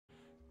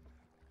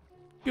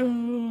Good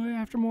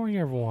afternoon,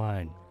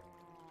 everyone.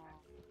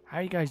 How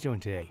are you guys doing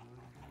today?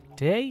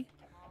 Today,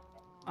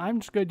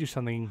 I'm just going to do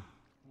something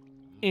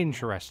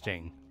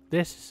interesting.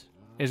 This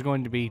is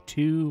going to be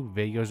 2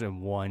 videos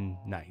in one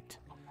night.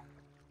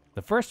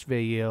 The first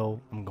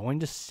video I'm going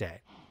to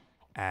set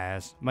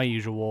as my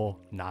usual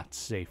not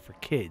safe for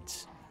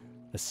kids.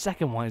 The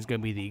second one is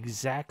going to be the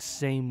exact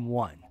same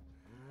one,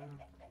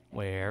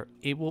 where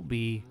it will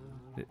be,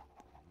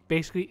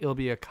 basically it'll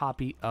be a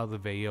copy of the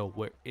video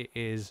where it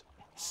is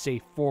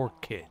safe for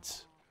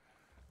kids.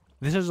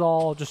 This is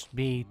all just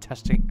me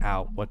testing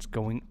out what's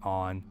going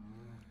on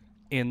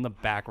in the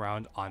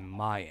background on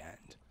my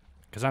end,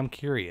 because I'm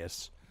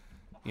curious,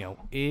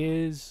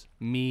 is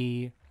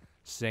me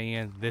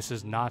saying this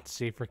is not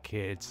safe for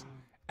kids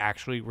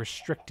actually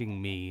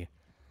restricting me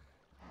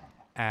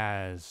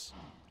as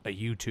a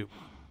YouTuber?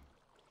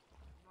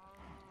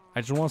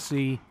 I just want to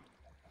see,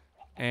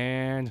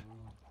 and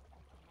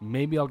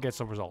maybe I'll get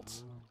some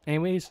results.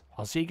 Anyways,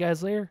 I'll see you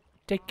guys later.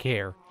 Take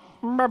care.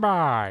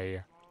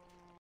 Bye-bye.